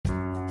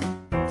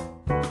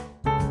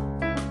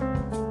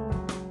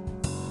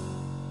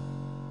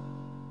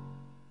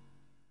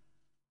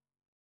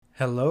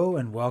Hello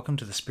and welcome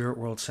to the Spirit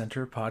World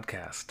Center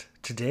podcast.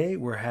 Today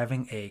we're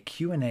having a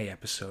Q&A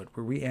episode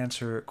where we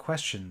answer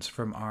questions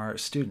from our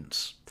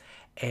students.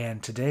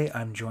 And today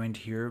I'm joined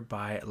here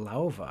by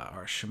Lauva,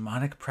 our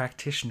shamanic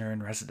practitioner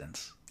in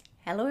residence.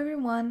 Hello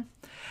everyone.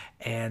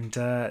 And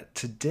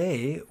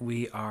today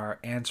we are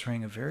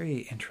answering a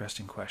very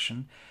interesting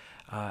question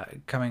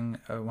coming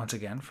once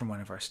again from one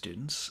of our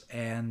students,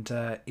 and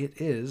it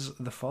is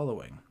the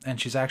following.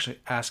 And she's actually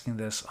asking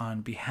this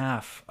on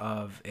behalf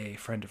of a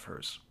friend of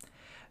hers.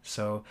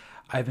 So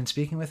I've been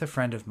speaking with a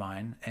friend of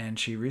mine, and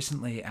she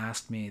recently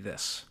asked me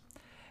this.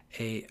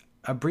 A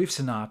brief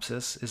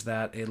synopsis is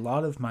that a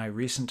lot of my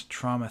recent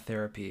trauma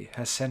therapy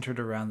has centered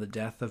around the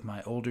death of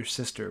my older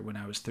sister when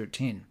I was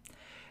 13.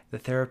 The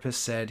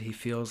therapist said he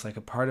feels like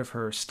a part of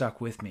her stuck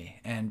with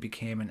me and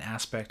became an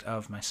aspect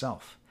of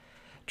myself,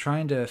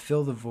 trying to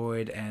fill the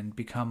void and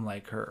become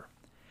like her.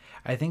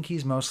 I think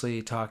he's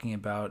mostly talking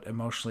about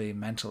emotionally,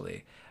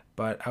 mentally,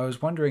 but I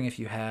was wondering if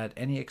you had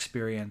any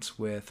experience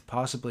with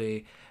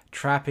possibly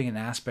trapping an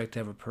aspect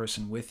of a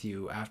person with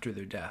you after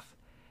their death.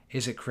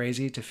 Is it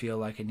crazy to feel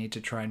like I need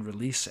to try and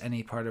release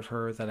any part of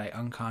her that I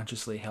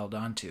unconsciously held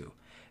on to?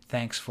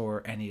 Thanks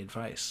for any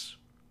advice.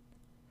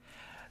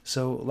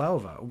 So,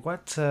 Lauva,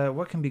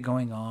 what can be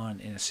going on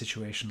in a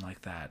situation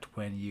like that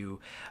when you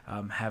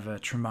have a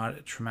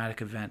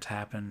traumatic event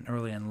happen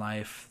early in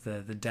life,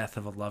 the death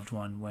of a loved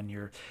one when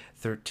you're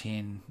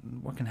 13?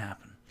 What can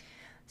happen?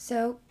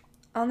 So,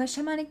 on the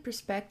shamanic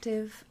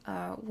perspective,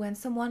 when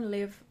someone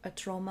lives a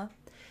trauma,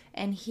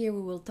 and here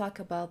we will talk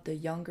about the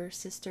younger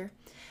sister,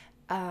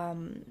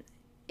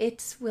 it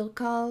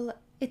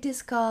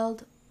is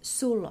called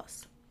soul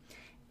loss.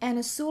 And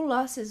a soul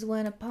loss is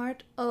when a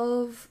part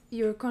of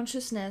your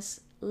consciousness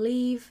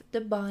leave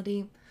the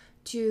body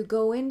to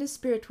go in the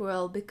spirit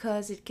world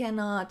because it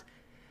cannot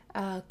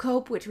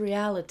cope with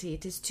reality.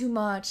 It is too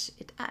much.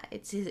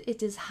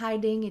 It is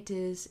hiding. It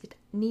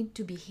need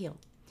to be healed.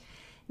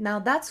 Now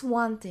that's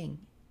one thing.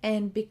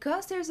 And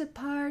because there's a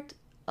part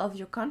of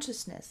your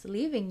consciousness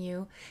leaving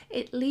you,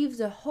 it leaves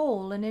a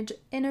hole, an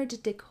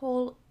energetic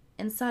hole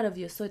inside of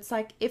you. So it's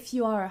like if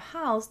you are a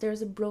house,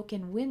 there's a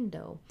broken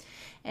window,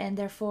 and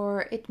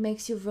therefore it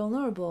makes you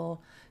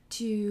vulnerable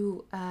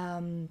to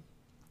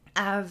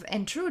have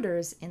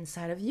intruders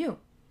inside of you.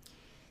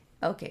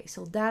 Okay,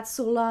 so that's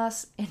soul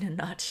loss in a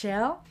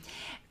nutshell.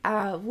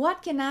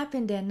 What can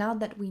happen then now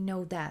that we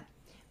know that?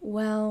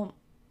 Well,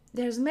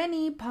 there's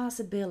many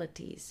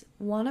possibilities.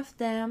 One of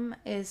them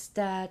is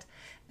that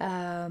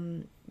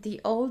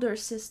the older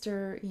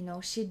sister,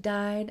 she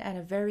died at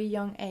a very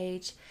young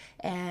age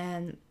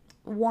and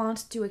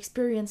wants to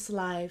experience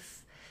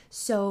life.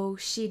 So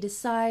she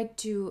decided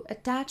to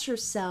attach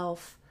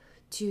herself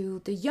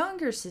to the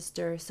younger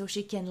sister so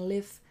she can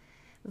live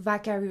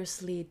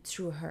vicariously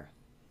through her.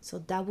 So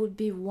that would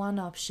be one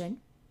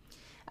option.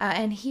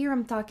 And here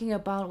I'm talking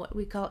about what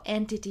we call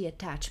entity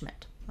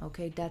attachment.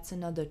 Okay, that's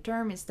another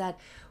term, is that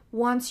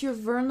once you're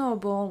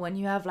vulnerable, when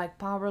you have like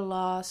power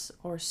loss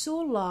or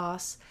soul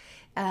loss,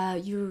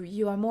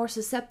 you are more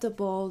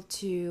susceptible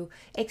to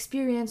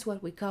experience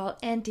what we call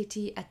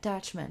entity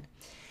attachment.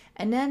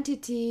 An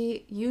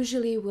entity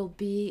usually will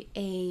be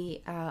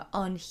a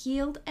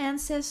unhealed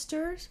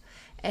ancestor,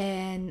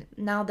 and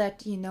now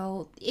that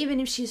even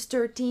if she's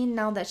 13,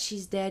 now that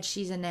she's dead,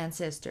 she's an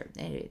ancestor.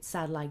 It's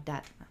sad like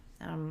that.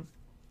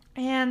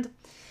 And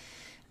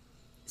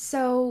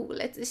so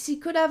she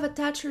could have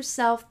attached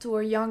herself to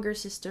her younger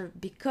sister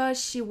because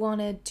she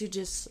wanted to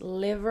just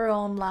live her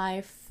own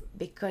life,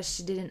 because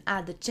she didn't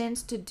have the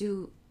chance to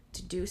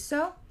do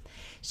so.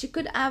 She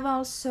could have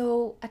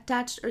also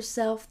attached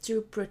herself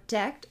to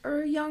protect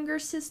her younger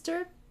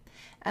sister,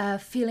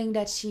 feeling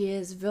that she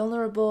is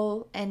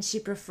vulnerable and she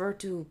preferred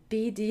to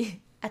be the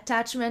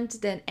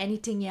attachment than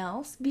anything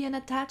else be an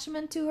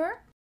attachment to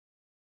her.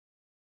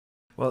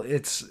 Well,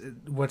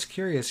 what's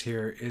curious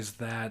here is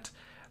that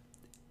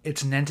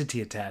it's an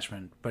entity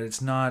attachment, but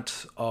it's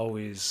not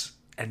always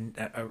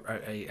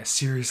a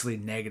seriously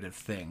negative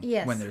thing.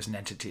 Yes. When there's an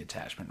entity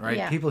attachment, right?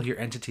 Yeah. People hear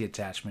entity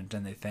attachment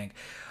and they think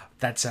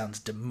that sounds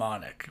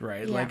demonic,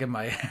 right? Yeah. Like, am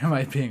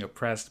I being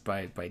oppressed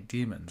by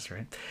demons,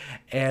 right?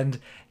 And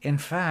in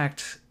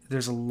fact,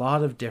 there's a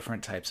lot of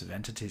different types of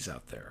entities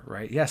out there,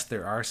 right? Yes,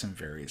 there are some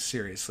very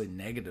seriously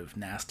negative,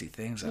 nasty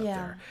things out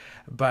there.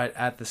 But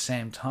at the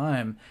same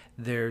time,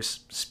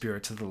 there's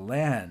spirits of the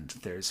land,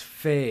 there's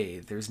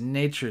fae, there's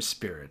nature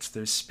spirits,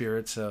 there's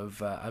spirits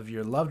of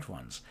your loved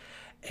ones.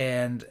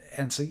 And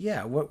so,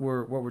 yeah, what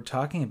we're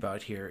talking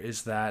about here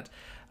is that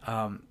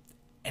an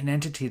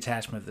entity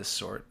attachment of this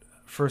sort,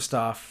 first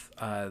off,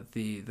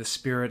 the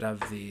spirit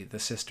of the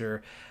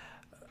sister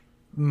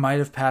might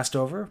have passed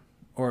over,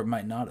 or it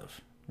might not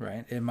have.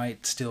 Right? It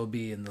might still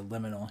be in the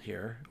liminal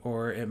here,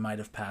 or it might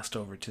have passed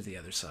over to the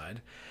other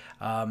side.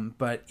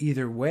 But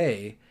either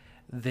way,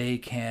 they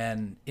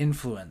can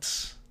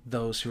influence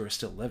those who are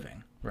still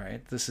living,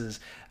 right? This is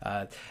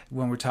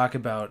when we're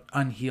talking about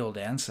unhealed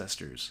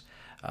ancestors.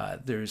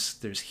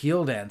 There's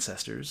healed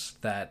ancestors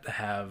that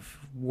have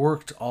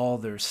worked all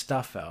their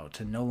stuff out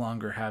and no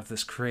longer have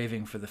this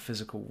craving for the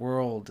physical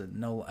world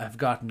and have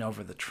gotten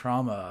over the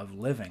trauma of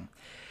living.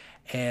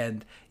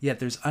 And yet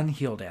there's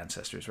unhealed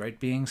ancestors, right?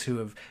 Beings who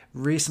have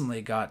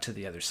recently got to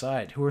the other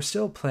side, who are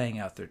still playing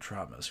out their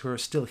traumas, who are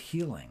still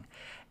healing.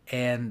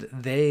 And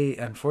they,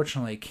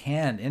 unfortunately,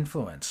 can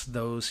influence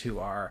those who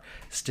are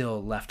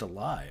still left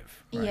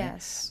alive, right?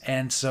 Yes.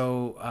 And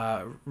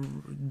so,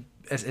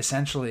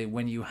 essentially,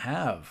 when you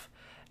have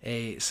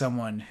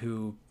someone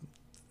who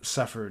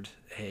suffered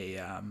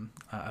a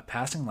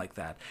passing like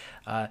that,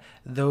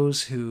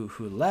 those who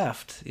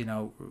left,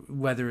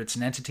 whether it's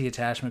an entity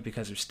attachment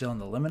because they're still in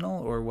the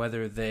liminal, or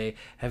whether they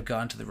have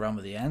gone to the realm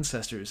of the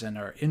ancestors and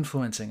are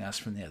influencing us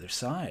from the other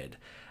side,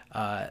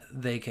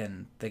 they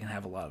can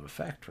have a lot of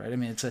effect, right? I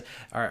mean,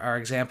 our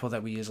example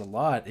that we use a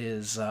lot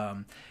is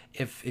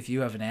if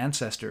you have an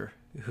ancestor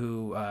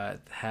who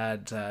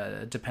had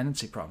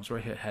dependency problems, or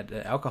had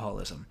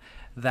alcoholism,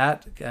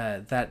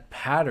 that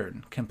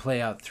pattern can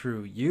play out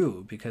through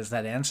you, because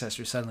that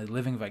ancestor is suddenly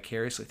living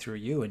vicariously through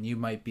you, and you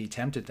might be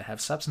tempted to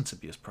have substance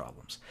abuse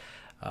problems.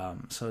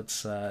 So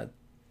it's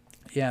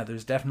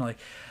there's definitely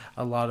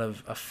a lot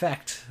of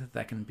effect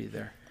that can be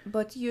there.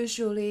 But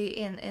usually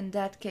in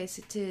that case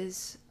it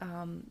is,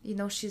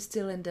 she's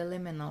still in the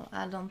liminal.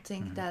 I don't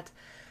think that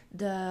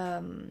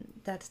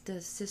the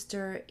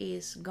sister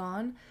is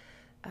gone.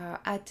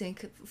 I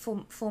think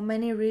for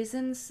many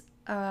reasons.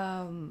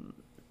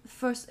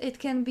 First, it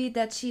can be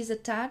that she's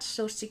attached,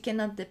 so she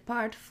cannot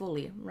depart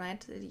fully,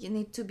 right? You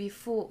need to be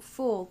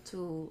full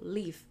to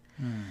leave.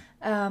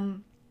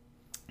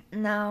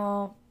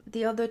 Now,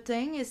 the other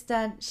thing is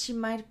that she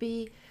might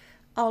be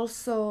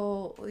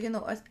also,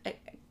 a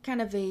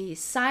kind of a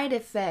side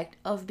effect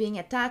of being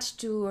attached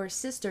to her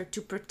sister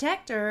to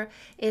protect her,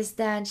 is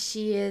that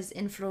she is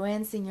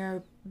influencing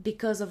her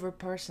because of her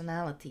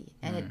personality,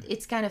 and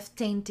it's kind of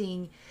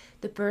tainting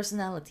the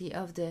personality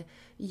of the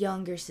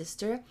younger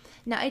sister.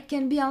 Now, it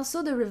can be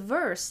also the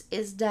reverse,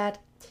 is that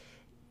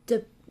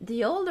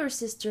the older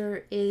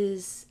sister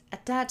is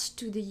attached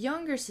to the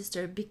younger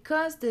sister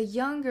because the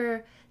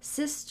younger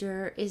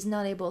sister is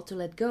not able to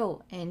let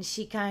go, and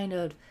she kind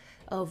of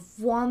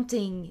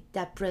wanting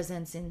that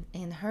presence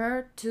in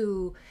her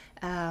to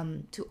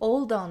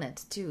hold on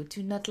it,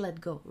 to not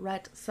let go,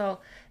 right? So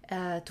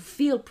to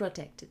feel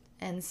protected.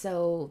 And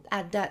so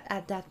at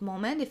that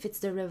moment, if it's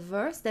the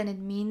reverse, then it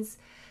means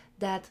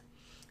that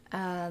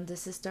the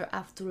sister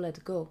have to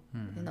let go.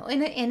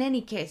 In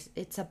any case,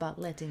 it's about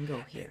letting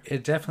go here.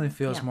 It definitely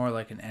feels more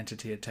like an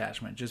entity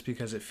attachment, just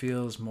because it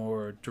feels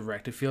more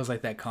direct. It feels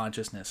like that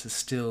consciousness is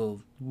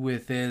still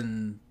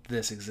within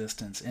this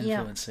existence,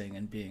 influencing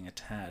and being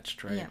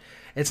attached, right?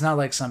 It's not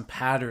like some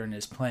pattern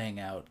is playing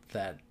out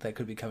that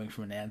could be coming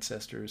from an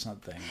ancestor or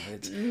something.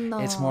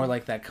 It's more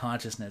like that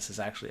consciousness is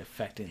actually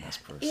affecting this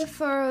person.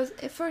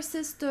 If her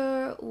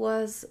sister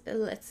was,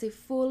 let's say,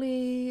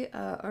 fully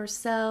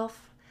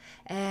herself,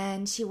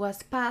 and she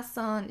was passed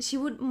on, she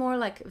would more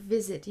like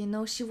visit,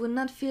 she would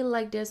not feel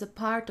like there's a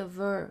part of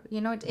her,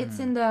 it's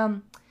in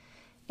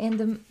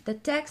the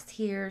text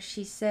here.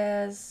 She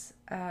says,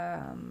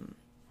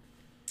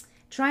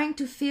 trying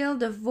to fill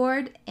the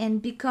void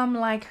and become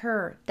like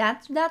her.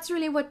 That's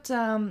really what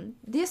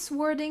this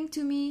wording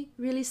to me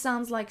really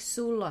sounds like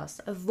soul loss.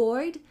 A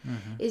void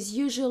is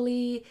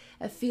usually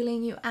a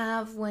feeling you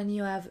have when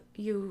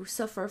you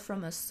suffer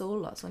from a soul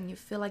loss, when you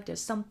feel like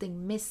there's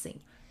something missing.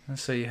 And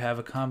so you have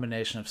a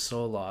combination of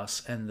soul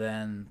loss, and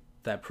then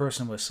that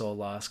person with soul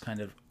loss kind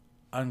of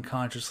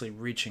unconsciously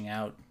reaching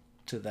out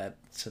to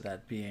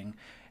that being,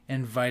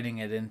 inviting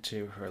it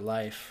into her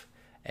life,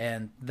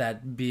 and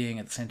that being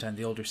at the same time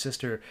the older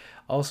sister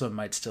also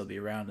might still be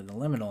around in the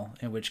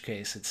liminal, in which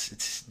case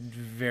it's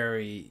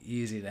very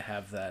easy to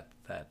have that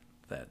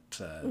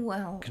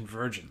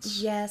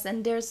convergence. Yes,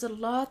 and there's a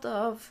lot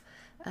of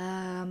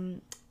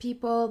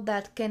people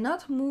that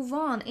cannot move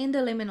on in the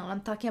liminal.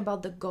 I'm talking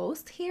about the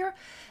ghost here.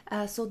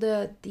 So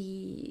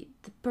the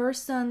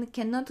person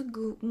cannot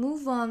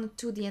move on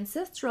to the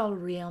ancestral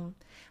realm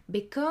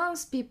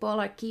because people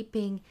are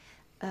keeping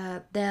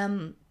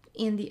them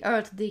in the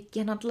earth. They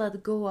cannot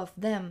let go of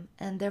them,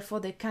 and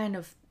therefore they kind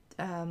of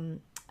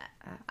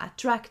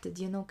attracted,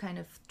 kind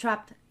of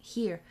trapped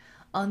here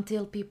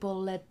until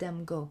people let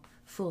them go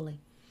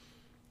fully.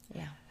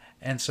 Yeah.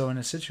 And so in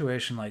a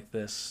situation like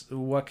this,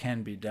 what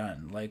can be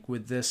done? Like,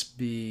 would this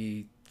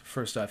be,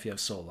 first off, you have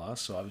soul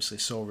loss, so obviously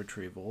soul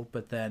retrieval,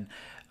 but then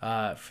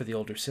for the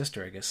older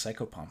sister, I guess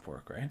psychopomp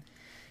work, right?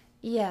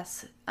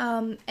 Yes.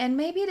 And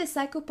maybe the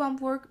psychopomp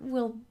work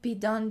will be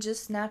done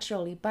just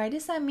naturally. By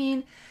this I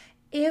mean,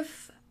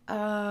 if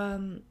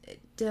the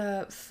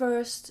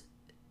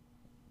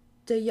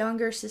the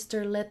younger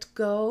sister let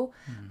go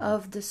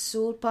of the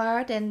soul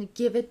part and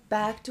give it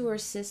back to her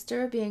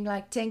sister, being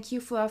like, thank you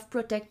for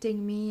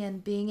protecting me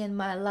and being in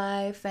my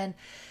life, and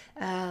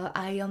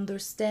I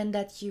understand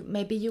that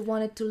you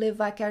wanted to live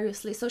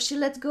vicariously. So she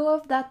let go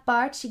of that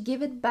part, she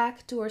gave it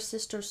back to her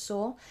sister's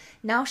soul.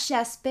 Now she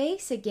has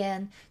space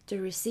again to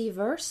receive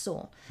her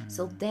soul.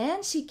 So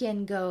then she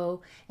can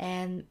go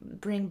and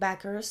bring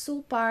back her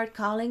soul part,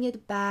 calling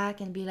it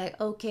back and be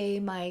like, okay,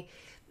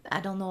 I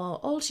don't know how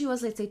old she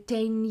was, let's say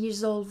 10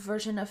 years old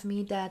version of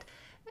me that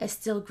is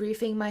still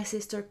grieving my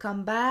sister,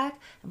 come back,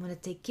 I'm gonna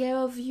take care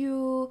of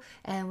you,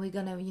 and we're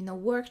gonna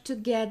work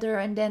together.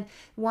 And then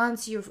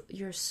once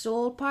your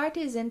soul part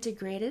is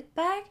integrated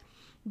back,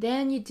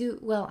 then you do,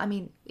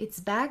 it's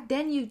back,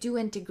 then you do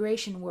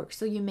integration work.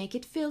 So you make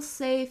it feel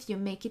safe, you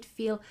make it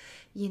feel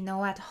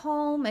at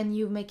home, and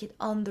you make it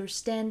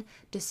understand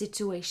the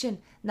situation.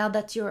 Now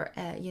that you're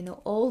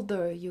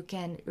older, you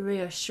can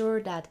reassure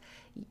that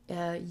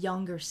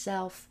younger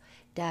self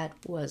that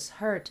was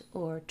hurt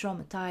or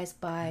traumatized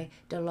by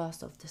the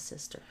loss of the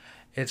sister.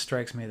 It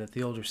strikes me that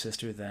the older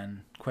sister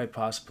then quite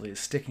possibly is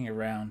sticking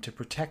around to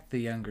protect the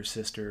younger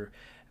sister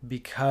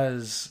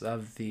because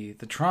of the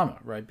trauma,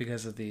 right?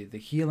 Because of the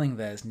healing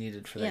that is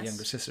needed for that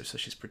younger sister. So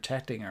she's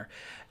protecting her.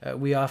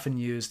 We often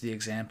use the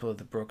example of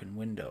the broken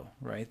window,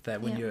 right?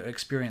 That when you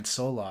experience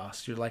soul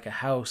loss, you're like a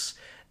house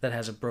that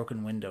has a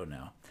broken window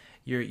now.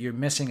 You're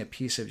missing a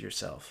piece of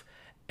yourself,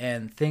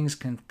 and things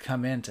can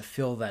come in to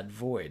fill that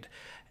void.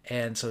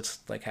 And so it's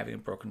like having a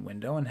broken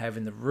window and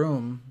having the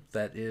room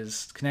that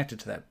is connected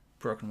to that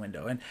broken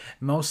window. And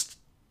most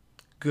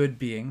good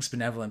beings,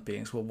 benevolent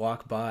beings, will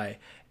walk by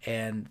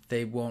and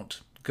they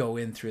won't go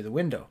in through the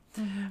window.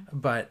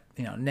 But,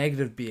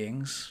 negative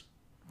beings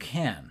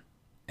can.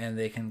 And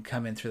they can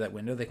come in through that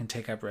window. They can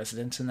take up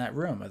residence in that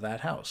room or that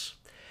house.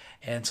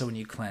 And so when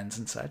you cleanse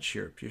and such,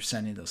 you're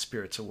sending those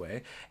spirits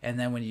away. And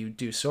then when you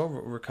do soul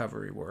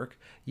recovery work,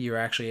 you're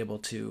actually able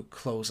to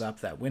close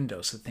up that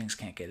window so things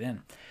can't get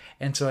in.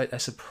 And so I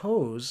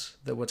suppose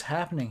that what's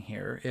happening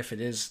here, if it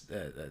is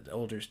the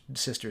older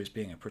sister is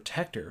being a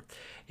protector,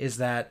 is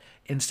that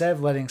instead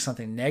of letting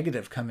something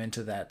negative come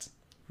into that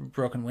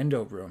broken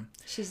window room,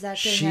 she's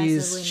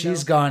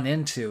gone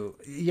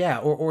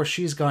into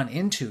she's gone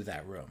into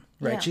that room,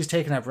 right? She's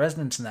taken up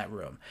residence in that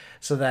room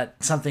so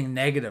that something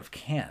negative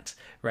can't,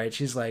 right?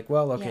 She's like,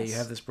 well, okay, you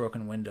have this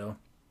broken window,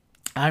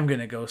 I'm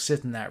gonna go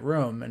sit in that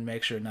room and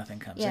make sure nothing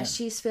comes in.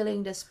 She's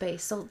filling the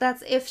space. So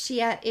that's if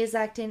she is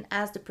acting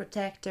as the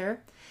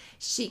protector,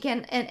 she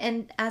can,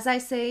 and as I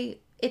say,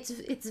 it's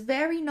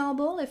very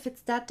noble if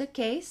it's that the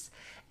case.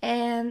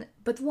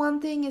 But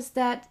one thing is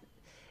that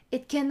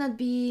it cannot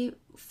be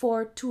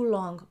for too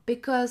long,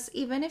 because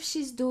even if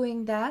she's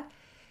doing that,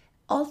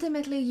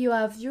 ultimately you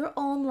have your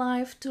own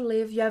life to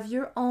live, you have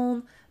your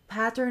own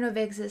pattern of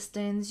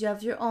existence, you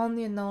have your own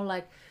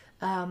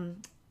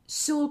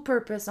soul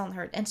purpose on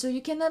earth, and so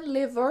you cannot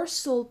live her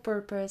soul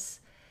purpose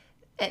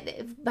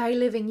by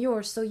living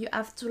yours. So you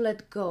have to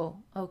let go,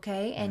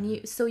 okay?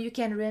 And so you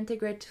can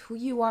reintegrate who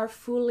you are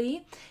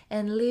fully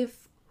and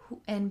live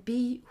and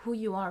be who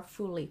you are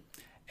fully.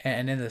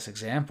 And in this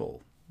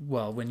example,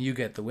 well, when you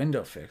get the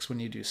window fixed, when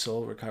you do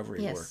soul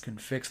recovery work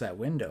and fix that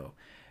window,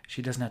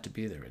 she doesn't have to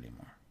be there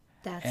anymore.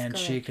 That's and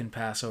correct. She can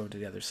pass over to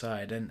the other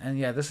side.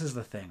 And this is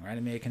the thing, right? I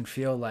mean, it can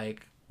feel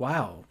like,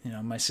 wow,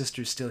 my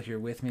sister's still here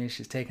with me.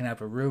 She's taken up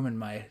a room in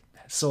my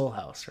soul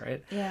house,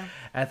 right? Yeah.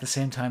 At the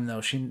same time,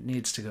 though, she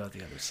needs to go to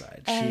the other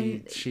side.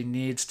 And she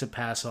needs to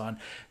pass on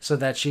so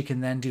that she can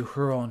then do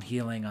her own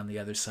healing on the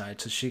other side,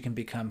 so she can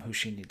become who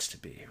she needs to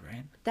be,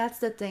 right? That's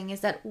the thing,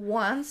 is that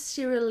once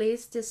she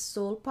released this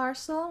soul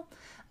parcel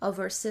of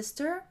her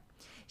sister,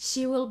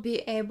 she will be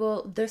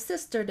able,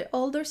 the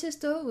older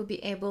sister will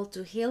be able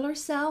to heal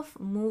herself,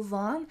 move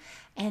on,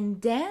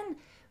 and then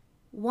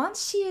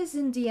once she is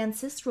in the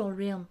ancestral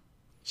realm,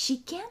 she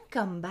can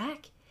come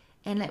back,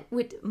 and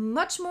with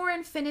much more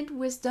infinite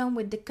wisdom,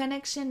 with the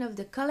connection of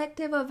the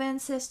collective of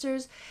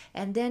ancestors,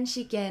 and then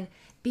she can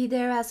be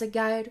there as a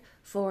guide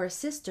for her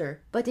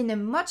sister, but in a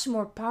much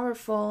more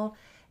powerful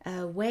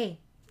way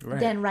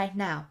than right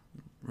now.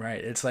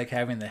 Right. It's like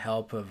having the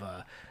help of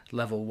a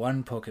level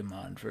 1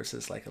 Pokemon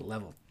versus like a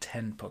level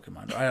 10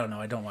 Pokemon. I don't know.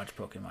 I don't watch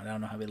Pokemon. I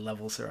don't know how many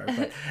levels there are,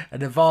 but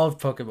an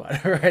evolved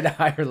Pokemon or at a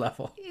higher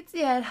level. It's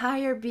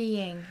higher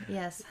being.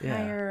 Yes. Yeah.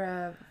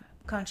 Higher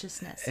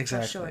consciousness.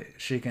 Exactly. For sure.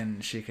 She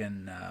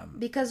can.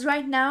 Because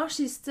right now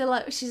she's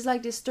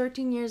like this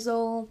 13 years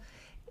old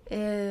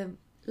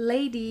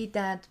lady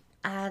that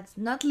has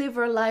not lived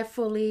her life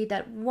fully,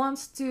 that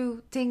wants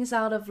to things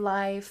out of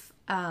life,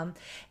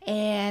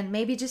 and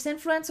maybe just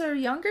influence her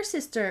younger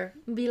sister,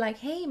 be like,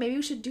 hey, maybe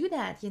we should do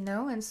that,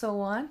 and so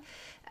on,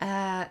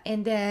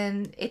 and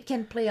then it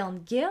can play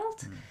on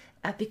guilt,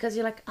 because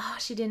you're like, oh,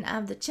 she didn't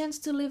have the chance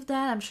to live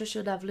that, I'm sure she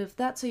would have lived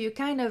that. So you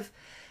kind of,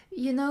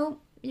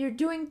 you're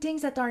doing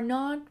things that are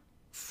not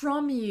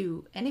from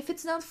you, and if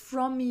it's not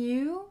from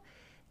you,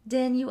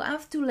 then you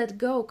have to let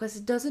go, because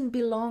it doesn't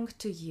belong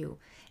to you.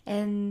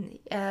 And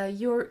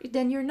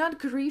you're not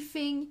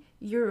grieving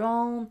your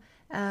own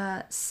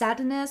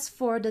sadness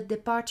for the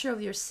departure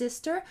of your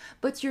sister,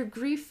 but you're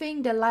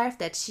grieving the life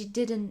that she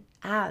didn't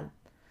have.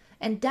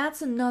 And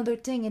that's another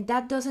thing, and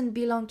that doesn't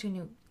belong to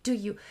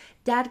you.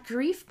 That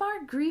grief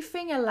part,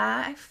 grieving a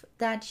life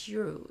that she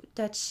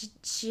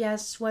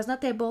was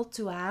not able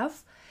to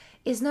have,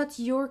 is not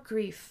your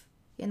grief.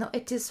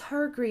 It is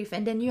her grief,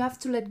 and then you have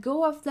to let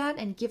go of that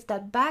and give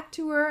that back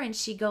to her, and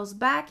she goes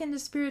back in the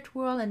spirit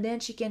world, and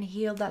then she can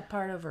heal that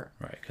part of her.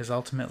 Right, because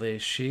ultimately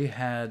she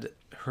had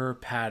her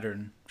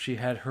pattern, she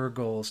had her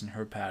goals and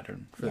her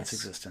pattern for its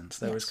existence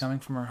that was coming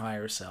from her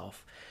higher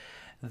self,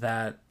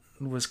 that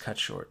was cut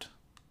short,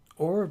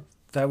 or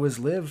that was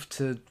lived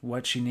to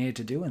what she needed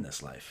to do in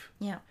this life.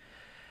 Yeah.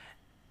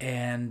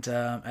 And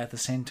at the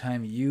same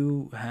time,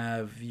 you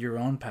have your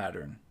own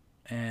pattern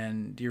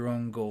and your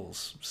own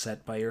goals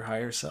set by your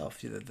higher self,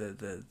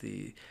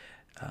 the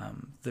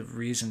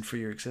reason for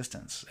your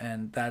existence,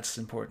 and that's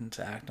important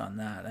to act on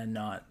that and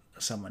not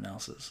someone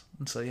else's.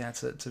 And so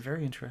it's a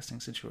very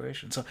interesting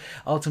situation. So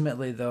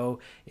ultimately, though,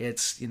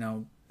 it's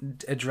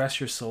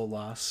address your soul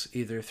loss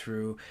either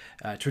through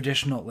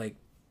traditional, like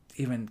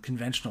even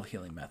conventional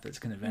healing methods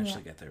can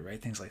eventually get there,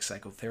 right? Things like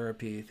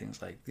psychotherapy, things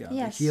like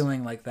the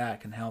healing like that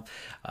can help.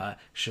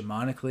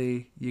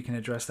 Shamanically, you can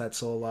address that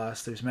soul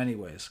loss. There's many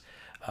ways.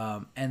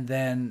 And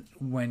then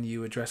when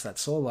you address that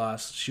soul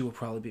loss, she will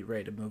probably be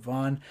ready to move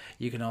on.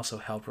 You can also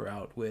help her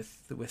out with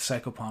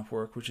psychopomp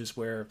work, which is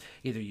where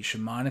either you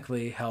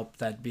shamanically help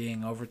that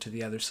being over to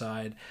the other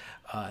side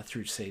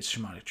through, say,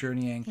 shamanic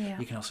journeying. Yeah.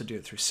 You can also do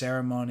it through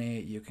ceremony.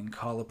 You can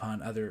call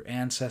upon other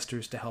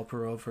ancestors to help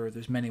her over.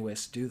 There's many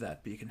ways to do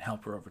that, but you can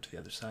help her over to the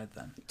other side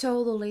then.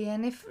 Totally.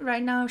 And if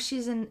right now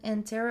she's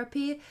in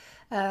therapy,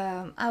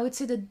 I would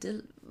say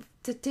that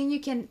the thing you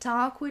can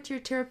talk with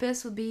your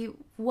therapist would be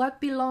what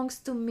belongs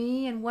to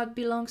me and what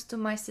belongs to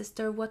my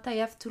sister, what I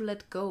have to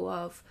let go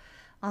of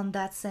on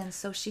that sense.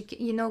 So she,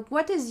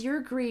 what is your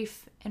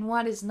grief and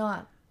what is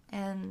not.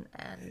 And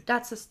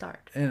that's a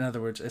start. In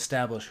other words,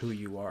 establish who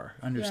you are,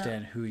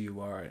 understand who you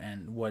are,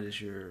 and what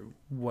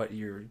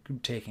you're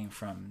taking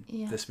from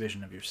this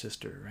vision of your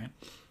sister, right?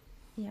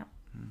 Yeah.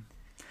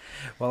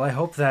 Well, I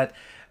hope that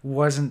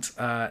wasn't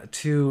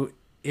too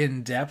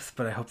in depth,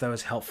 but I hope that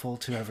was helpful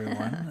to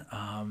everyone.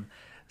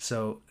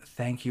 So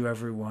thank you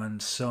everyone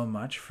so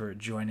much for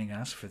joining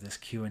us for this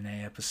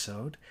Q&A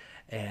episode,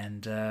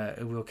 and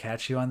we'll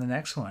catch you on the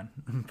next one.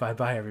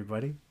 Bye-bye,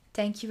 everybody.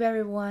 Thank you,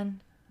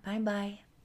 everyone. Bye-bye.